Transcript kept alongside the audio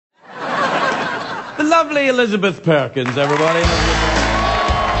The lovely Elizabeth Perkins, everybody.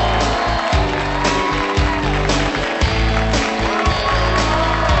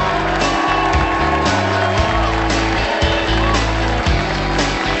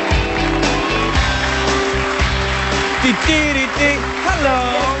 Hello.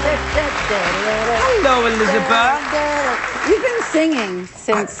 Hello, Elizabeth. You've been singing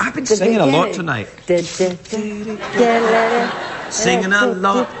since I've been singing a lot tonight. Singing a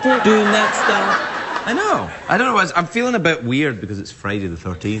lot, doing that stuff. I know. I don't know. I'm feeling a bit weird because it's Friday the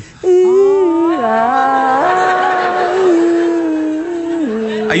 13th.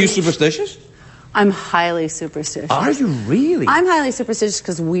 Are you superstitious? I'm highly superstitious. Are you really? I'm highly superstitious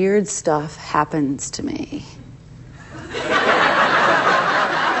because weird stuff happens to me.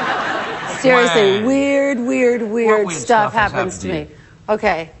 Seriously, wow. weird stuff happens to me.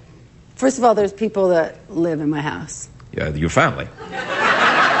 Okay. First of all, there's people that live in my house. Yeah, your family.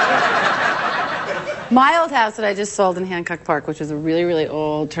 My old house that I just sold in Hancock Park, which was a really, really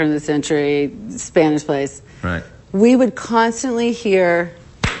old, turn-of-the-century Spanish place. Right. We would constantly hear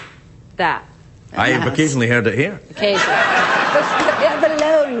that. I have occasionally heard it here. Occasionally. But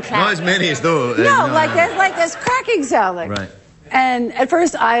alone. Not as many as though. No, like this cracking sound. Right. And at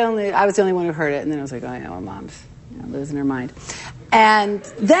first, I was the only one who heard it, and then I was like, oh, yeah, my mom's losing her mind. And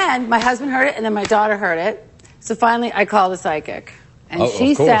then my husband heard it, and then my daughter heard it. So finally, I called a psychic, and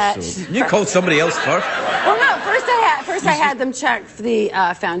she said, "You called somebody else first." Well, no. First I had them check the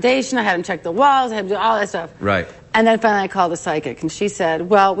foundation. I had them check the walls. I had them do all that stuff. Right. And then finally, I called a psychic, and she said,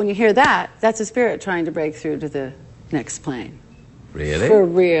 "Well, when you hear that, that's a spirit trying to break through to the next plane." Really? For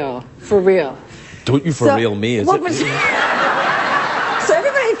real. For real. Don't you for real me? Is it? So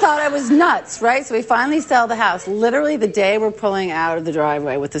everybody thought I was nuts, right? So we finally sell the house. Literally the day we're pulling out of the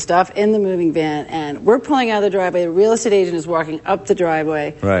driveway with the stuff in the moving van, and we're pulling out of the driveway. The real estate agent is walking up the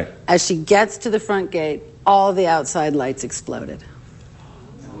driveway. Right. As she gets to the front gate, all the outside lights exploded.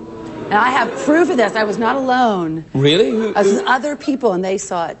 And I have proof of this. I was not alone. Really? I was with other people, and they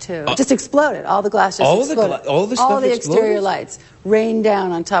saw it too. It just exploded. All the glass just exploded. All the stuff all the exploded? exterior lights rained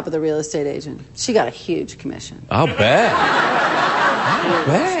down on top of the real estate agent. She got a huge commission. I'll bet. I'll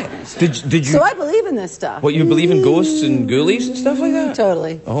bet. Did you? So I believe in this stuff. What, you believe in ghosts and ghoulies and stuff like that?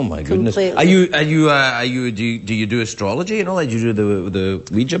 Totally. Oh my goodness. Completely. Do you do astrology and all that? Do you do the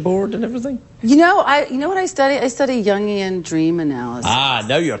Ouija board and everything? You know what I study? I study Jungian dream analysis. Ah,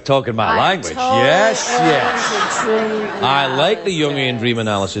 now you're talking my language. Yes. I like the Jungian dream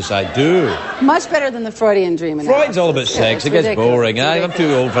analysis. I do. Much better than the Freudian dream analysis. Freud's all about sex. It gets boring. I'm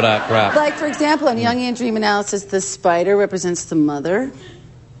too old for that crap. Like, for example, in Jungian dream analysis, the spider represents the mother,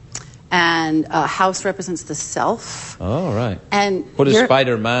 and house represents the self. Oh, right. And what does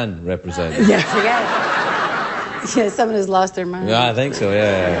Spider-Man represent? Yeah, forget it. Yeah, someone who's lost their mind. Yeah, I think so.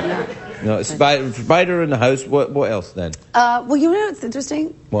 Yeah. No, spider in the house. What else then? Well, you know what's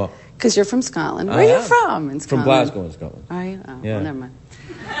interesting? What? Because you're from Scotland. Where are you from in Scotland? From Glasgow in Scotland. Are you? Oh, yeah. Well, never mind.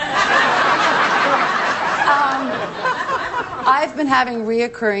 I've been having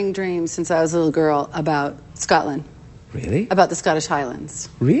reoccurring dreams since I was a little girl about Scotland. Really? About the Scottish Highlands.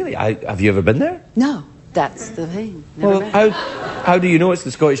 Really? Have you ever been there? No, that's the thing. Never been. How do you know it's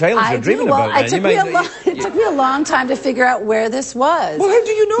the Scottish Highlands you're dreaming about? It took me a long time to figure out where this was. Well, how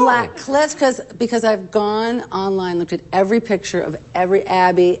do you know? Black Cliffs, because I've gone online, looked at every picture of every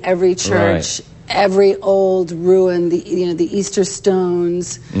abbey, every church, every old ruin, the Easter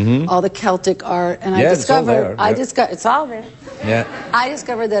stones, all the Celtic art, and I discovered it's all there. Yeah. I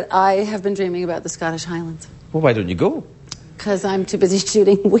discovered that I have been dreaming about the Scottish Highlands. Well, why don't you go? Because I'm too busy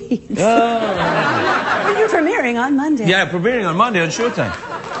shooting weeds. Oh. You're premiering on Monday. Yeah, premiering on Monday on Showtime.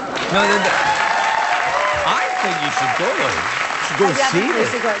 No, I think you should go. You should go see it.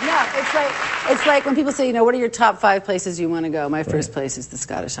 No, it's like when people say, what are your top 5 places you want to go? My first place is the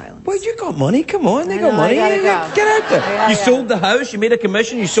Scottish Highlands. Well, you got money. Come on, they got money. I gotta go. Get out there. You sold the house. You made a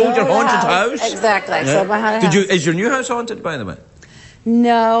commission. You sold your haunted house. Exactly. I sold my haunted house. Is your new house haunted, by the way?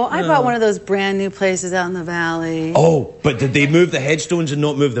 No, I bought one of those brand new places out in the valley. Oh, but did they move the headstones and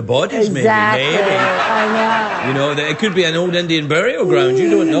not move the bodies? Exactly. Maybe. I know. It could be an old Indian burial ground.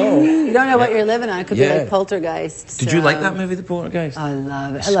 You don't know. You don't know what you're living on. It could be like Poltergeist. Did you like that movie, The Poltergeist? I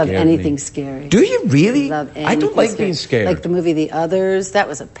love it. I love anything scary. Do you really? I love anything I don't like being scared. Like the movie The Others. That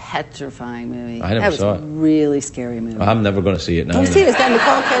was a petrifying movie. I never saw it. That was a really scary movie. I'm never going to see it now. Don't see it. It's got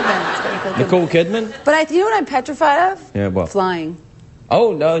Nicole Kidman. Nicole Kidman? But you know what I'm petrified of? Yeah, what? Flying.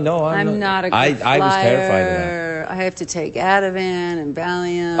 Oh, no, I'm not a good flyer. I was terrified of that. I have to take Ativan and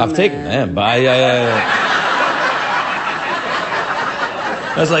Valium. I've taken them, but I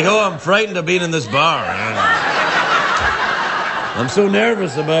was like, I'm frightened of being in this bar. I'm so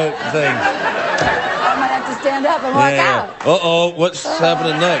nervous about things. to stand up and walk out. Uh-oh, what's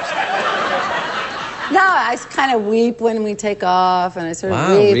happening next? No, I kind of weep when we take off, and I sort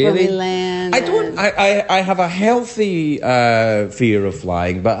of weep when we land. I have a healthy fear of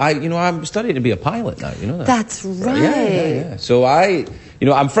flying, but I'm studying to be a pilot now. You know that. That's right. Yeah. So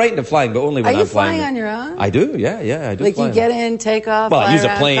I'm frightened of flying, but only when I'm flying. Are you flying on your own? I do. Yeah, I do. Like you get in, take off. Well, I use a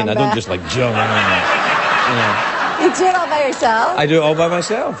around, plane. I don't just like jump around. You do it all by yourself? I do it all by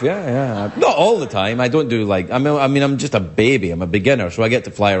myself, yeah. Not all the time. I don't do I'm just a baby. I'm a beginner, so I get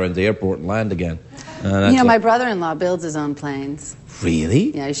to fly around the airport and land again. My brother-in-law builds his own planes.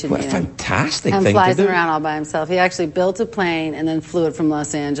 Really? Yeah, you should meet him. What a fantastic and thing to do. And flies around all by himself. He actually built a plane and then flew it from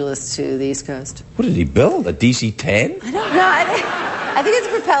Los Angeles to the East Coast. What did he build? A DC-10? I don't know. I think it's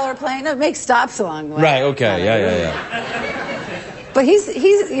a propeller plane. No, it makes stops along the way. Right, okay, yeah. But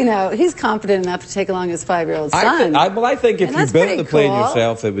he's confident enough to take along his 5-year-old son. I think if you built the plane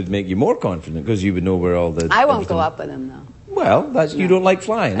yourself, it would make you more confident because you would know where all the... I won't go up with him, though. Well, you don't like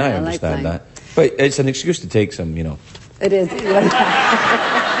flying. I understand that. But it's an excuse to take some, It is. It's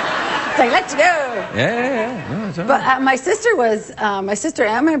like, let's go. Yeah. No, but my sister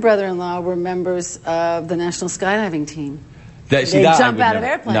and my brother-in-law were members of the National Skydiving team. They jump out of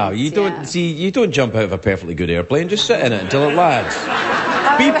airplanes. No, you don't. Yeah. See, you don't jump out of a perfectly good airplane. Just sit in it until it lands.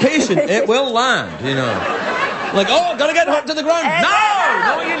 Be patient. It will land. Like, gotta get hurt to the ground.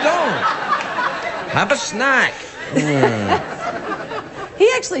 No, you don't. Have a snack. He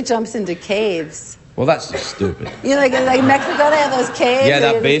actually jumps into caves. Well, that's just stupid. Like Mexico, they have those caves. Yeah,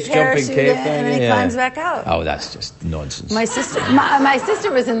 that base jumping cave thing. And then he climbs back out. Oh, that's just nonsense. My sister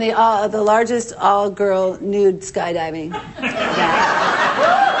was in the largest all-girl nude skydiving.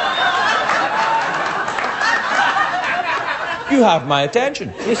 You have my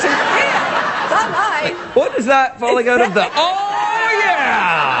attention. You see? Yeah, it's not mine. What is that falling out of the... Oh,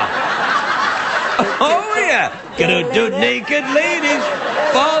 yeah! Oh, yeah! Do naked ladies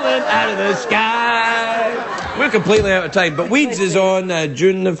falling out of the sky. We're completely out of time, but Weeds is on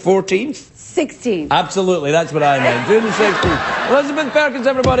June the 14th? 16th. Absolutely, that's what I meant. June the 16th. Elizabeth Perkins,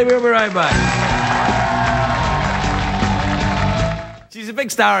 everybody, we'll be right back. She's a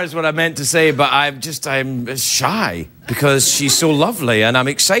big star is what I meant to say, but I'm shy because she's so lovely and I'm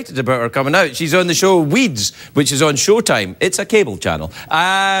excited about her coming out. She's on the show Weeds, which is on Showtime. It's a cable channel.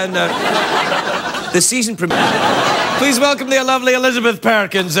 And the season premiere... Please welcome the lovely Elizabeth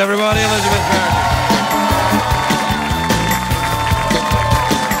Perkins, everybody. Elizabeth Perkins.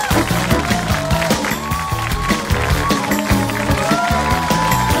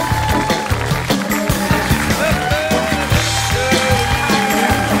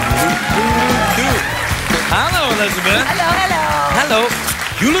 Hello, Elizabeth. Hello.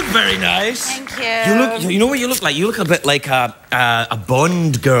 You look very nice. Thank you. You know what you look like? You look a bit like a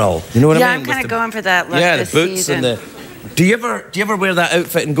Bond girl. You know what I mean? Yeah, I'm kind of going for that look the this boots season. and the... Do you ever wear that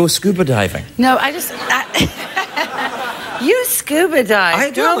outfit and go scuba diving? No, you scuba dive, I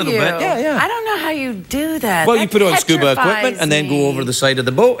do a little bit, yeah. I don't know how you do that. Well, that you put on scuba equipment and then go over the side of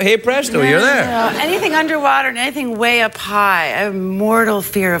the boat. Hey, presto, you're there. No. Anything underwater and anything way up high. I have a mortal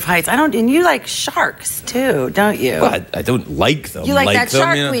fear of heights. And you like sharks, too, don't you? Well, I don't like them. You like that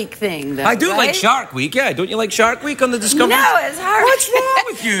Shark Week thing, though, I do right? like Shark Week, yeah. Don't you like Shark Week on the Discovery? No, it's hard. What's wrong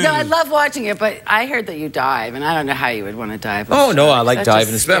with you? No, I love watching it, but I heard that you dive, and I don't know how you would want to dive. Oh, no, I like that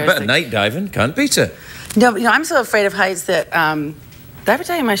diving. It's a bit of night diving. Can't beat it. No, I'm so afraid of heights that... Did I ever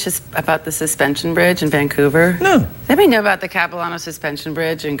tell you about the suspension bridge in Vancouver? No. Does anybody know about the Capilano suspension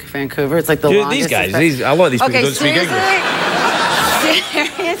bridge in Vancouver? It's like the longest... These guys, a lot of these people don't speak English.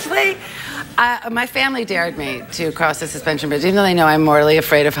 Seriously? My family dared me to cross the suspension bridge, even though they know I'm mortally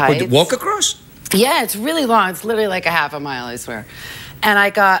afraid of heights. Walk across? Yeah, it's really long. It's literally like a half a mile, I swear. And I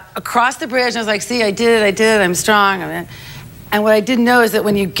got across the bridge, and I was like, see, I did it, I'm strong. And what I didn't know is that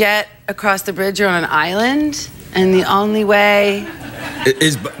when you get across the bridge, you're on an island, and the only way...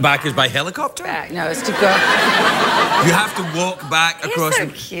 Is by helicopter? No, it's to go... You have to walk back across... You're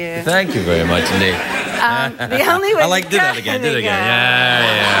so cute. Thank you very much indeed. The only way... Do that again.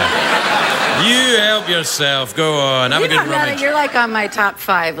 Yeah. You help yourself. Go on. Have a good rummage. You're like on my top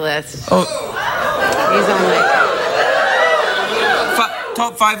 5 list. Oh. He's on my...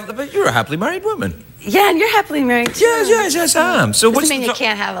 Top 5, but you're a happily married woman. Yeah, and you're happily married too. Yes, I am. So doesn't mean you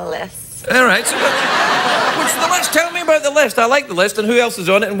can't have a list. All right. So what's the list? Tell me about the list. I like the list, and who else is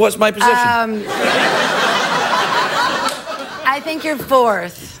on it, and what's my position? I think you're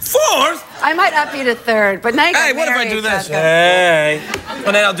 4th. 4th? I might up you to 3rd, but now you got Hey, what if I do this? So Hey.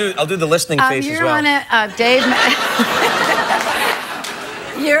 And then I'll do the listening face as well. You're on it, Dave.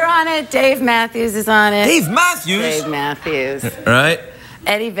 You're on it. Dave Matthews is on it. Dave Matthews? Dave Matthews. Right.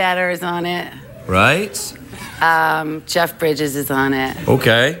 Eddie Vedder is on it. Right. Jeff Bridges is on it.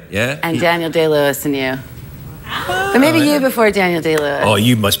 Okay, yeah. And Daniel Day-Lewis and you. But maybe you before Daniel Day-Lewis. Oh,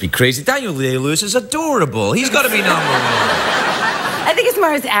 you must be crazy. Daniel Day-Lewis is adorable. He's got to be number one. I think it's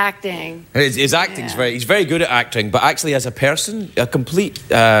more his acting. His acting's he's very good at acting, but actually as a person, a complete...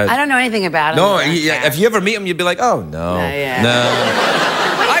 I don't know anything about him. No, if you ever meet him, you'd be like, oh, no.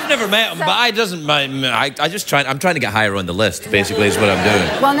 I've never met him, but I doesn't mind. I'm trying to get higher on the list, basically, is what I'm doing.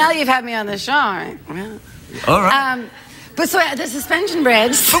 Well, now you've had me on the show, right? All right. But so the suspension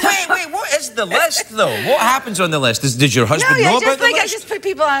bridge. But wait, what is the list, though? What happens on the list? Did your husband know about the list? I just put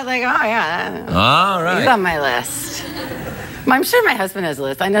people on, like, oh, yeah. All right. He's on my list. I'm sure my husband has a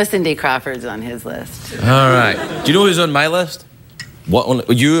list. I know Cindy Crawford's on his list. All right. Do you know who's on my list? What one?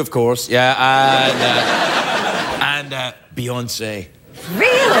 You, of course. Yeah. And Beyonce.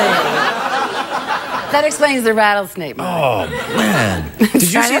 Really? That explains the rattlesnake movie. Oh, man. Did you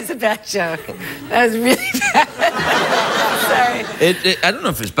see? That's a bad joke. That was really bad. Sorry. I don't know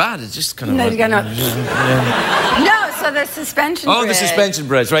if it's bad. It's just kind of... No, so the suspension bridge. Oh, the suspension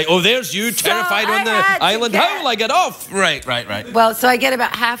bridge, right. Oh, there's you, terrified on the island. How will I get off? Right. Well, so I get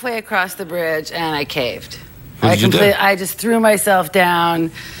about halfway across the bridge, and I caved. What did you do? I just threw myself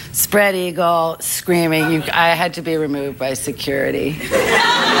down, spread eagle, screaming. I had to be removed by security.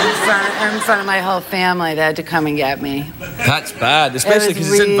 in front of my whole family. They had to come and get me. That's bad, especially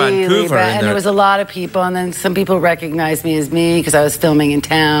because it's in Vancouver. And there was a lot of people, and then some people recognized me as me because I was filming in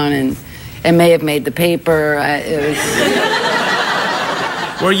town, and it may have made the paper.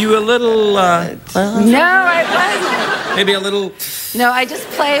 Were you a little... No, I wasn't. Maybe a little... No, I just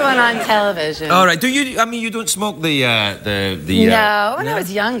play one on television. All right. Do you... I mean, you don't smoke the No, when I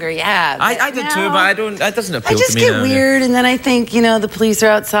was younger, yeah. I did too, but I don't... That doesn't appeal to me. I just get weird, and then I think, the police are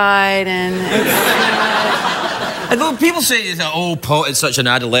outside, and... Although people say pot is such an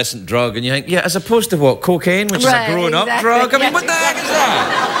adolescent drug, and you think, yeah, as opposed to what, cocaine, which is a grown-up drug? I mean, what the heck is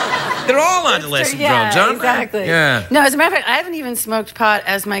that? They're all adolescent drugs, aren't they? Exactly. Yeah. No, as a matter of fact, I haven't even smoked pot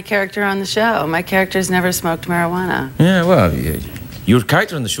as my character on the show. My character's never smoked marijuana. Yeah, well, your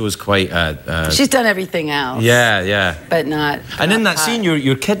character on the show is quite... She's done everything else. Yeah. But not... And in that scene,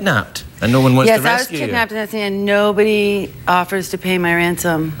 you're kidnapped, and no one wants to rescue you. Yes, I was kidnapped in that scene, and nobody offers to pay my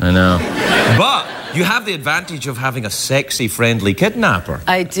ransom. I know. But you have the advantage of having a sexy, friendly kidnapper.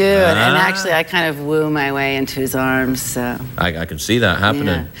 I do, and actually I kind of woo my way into his arms, so... I can see that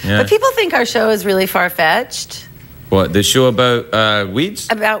happening. Yeah. But people think our show is really far-fetched. What, the show about weeds?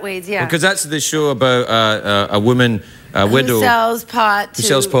 About weeds, yeah. Because that's the show about a woman... A widow who sells pot to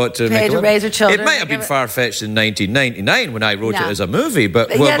pay to raise her children. It might have been far-fetched in 1999 when I wrote it as a movie, but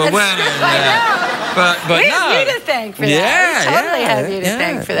I have you to thank for that. Yeah, we totally have you to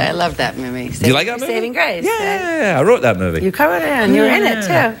thank for that. I love that movie. Do you like that movie? Saving Grace. Yeah, I wrote that movie. You covered it, and you were in it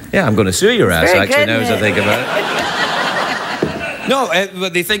too. Yeah, I'm going to sue your ass actually now as I think about it. No,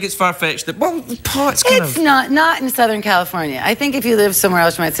 but they think it's far-fetched. Well, pot's kind of... It's not in Southern California. I think if you live somewhere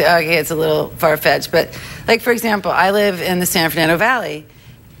else, you might say, okay, it's a little far-fetched. But, like, for example, I live in the San Fernando Valley.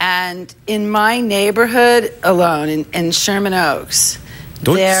 And in my neighborhood alone, in Sherman Oaks...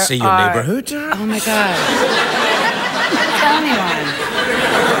 Don't say your neighborhood. Oh, my God. Tell anyone.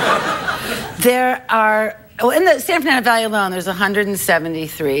 There are... Well, in the San Fernando Valley alone, there's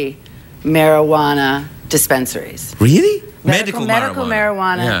 173 marijuana dispensaries. Really? Medical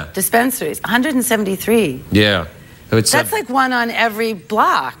marijuana dispensaries. 173. Yeah. That's like one on every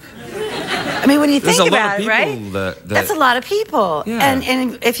block. I mean, when you think about it, right? That's a lot of people. Yeah.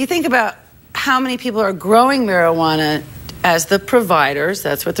 And if you think about how many people are growing marijuana as the providers,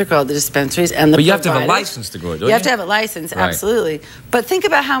 that's what they're called, the dispensaries, and the But you have to have a license to grow it, don't you? You have to have a license, absolutely. But think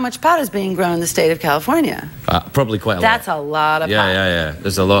about how much pot is being grown in the state of California. Probably quite a lot. That's a lot of pot. Yeah.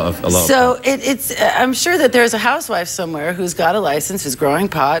 There's a lot of So pot. it's I'm sure that there's a housewife somewhere who's got a license, who's growing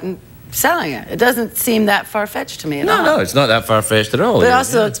pot and selling it. It doesn't seem that far-fetched to me at all. No, it's not that far-fetched at all. But it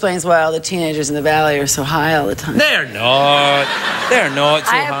also explains why all the teenagers in the valley are so high all the time. They're not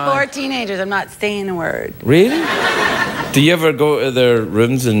so I have 4 teenagers. I'm not saying a word. Really? Do you ever go to their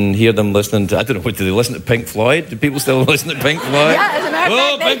rooms and hear them listening to, I don't know, do they listen to Pink Floyd? Do people still listen to Pink Floyd? Yeah, as a matter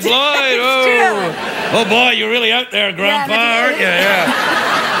of fact, Pink Floyd! Oh boy, you're really out there, Grandpa, aren't you?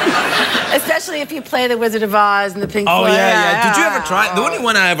 Yeah. Especially if you play the Wizard of Oz and the Pink Floyd. Oh, yeah. Did you ever try? The only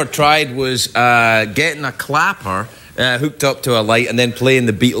one I ever tried was getting a clapper hooked up to a light and then playing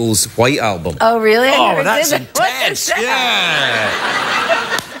the Beatles' White Album. Oh, really? That's intense. Yeah.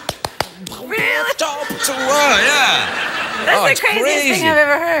 Really? Yeah. That's the craziest thing I've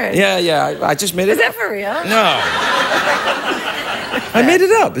ever heard. Yeah. I just made it up. Is that for real? No. I made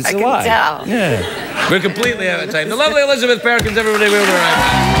it up. It's a lie. I can tell. Yeah. We're completely out of time. The lovely Elizabeth Perkins, everybody. We'll be right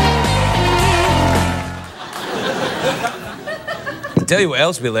back. tell you what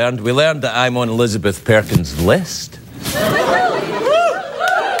else we learned. We learned that I'm on Elizabeth Perkins' list.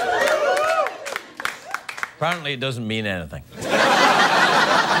 Apparently it doesn't mean anything.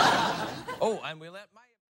 Oh, and we learned...